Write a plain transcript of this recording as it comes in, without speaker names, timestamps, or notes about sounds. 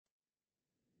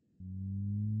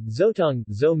Zotung,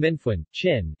 Zo Minfun,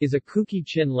 Chin, is a Kuki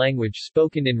Chin language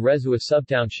spoken in Rezua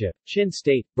Subtownship, Chin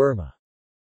State, Burma.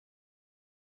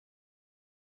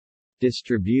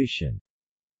 Distribution.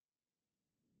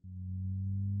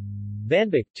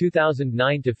 Vanbik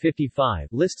 2009-55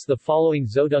 lists the following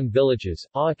Zotung villages: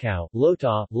 Aakau,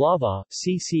 Lota, Lava,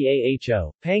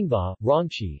 Ccao, Pangba,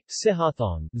 Rongchi,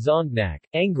 Sihathong, Zongnak,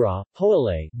 Angra,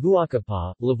 Hoale,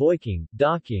 Buakapa, Lavoiking,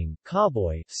 Dakying,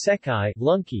 Kaboy, Sekai,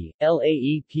 Lunki,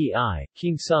 Laepi,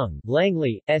 Kingsung,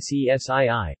 Langley,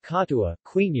 Sesii, Katua,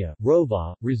 Quenya,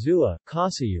 Rova, Rizua,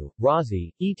 Kasayu,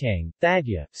 Razi, Etang,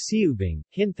 Thadya, Siubing,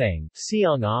 Hinthang,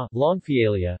 Sianga,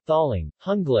 Longfialia, Thaling,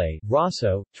 Hunglei,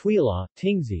 Raso, Twila,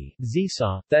 Tingzi,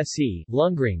 Zisa, Thesi,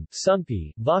 Lungring,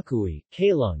 Sumpi, Vakui,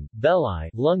 Kalung, Belai,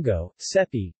 Lungo,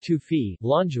 Sepi, Tufi,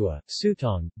 Lanjua,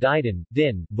 Sutong, Diden,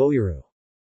 Din, Boiru.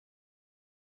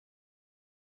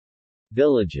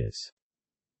 Villages.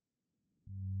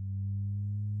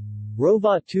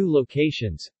 Rovat 2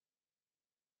 locations,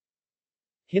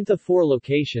 Hintha 4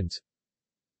 locations,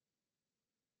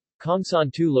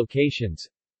 Kongsan 2 locations,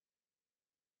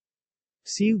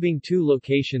 Siubing 2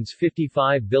 locations,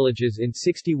 55 villages in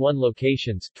 61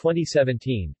 locations,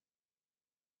 2017.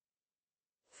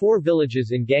 4 villages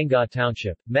in Ganga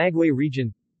Township, Magway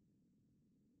Region.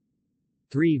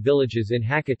 3 villages in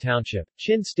Hakka Township,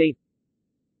 Chin State.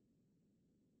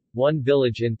 1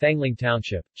 village in Thangling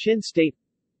Township, Chin State.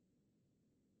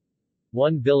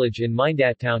 1 village in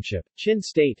Mindat Township, Chin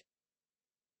State.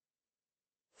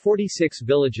 46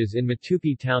 villages in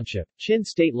Matupi Township, Chin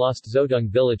State. Lost Zotung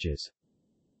villages.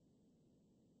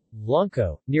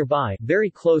 Longko, nearby, very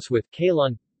close with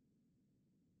Kalon.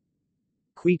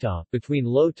 Quita, between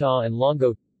Lota and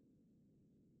Longo.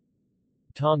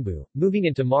 Tongbu, moving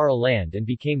into Mara land and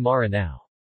became Mara now.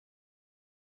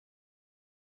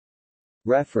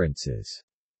 References.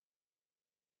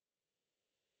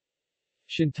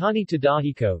 Shintani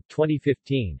Tadahiko,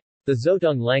 2015. The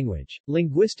Zotung Language.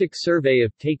 Linguistic Survey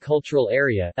of Tay Cultural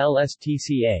Area,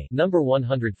 LSTCA, No.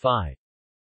 105.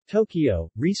 Tokyo,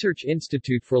 Research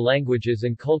Institute for Languages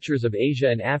and Cultures of Asia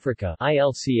and Africa,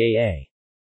 ILCAA.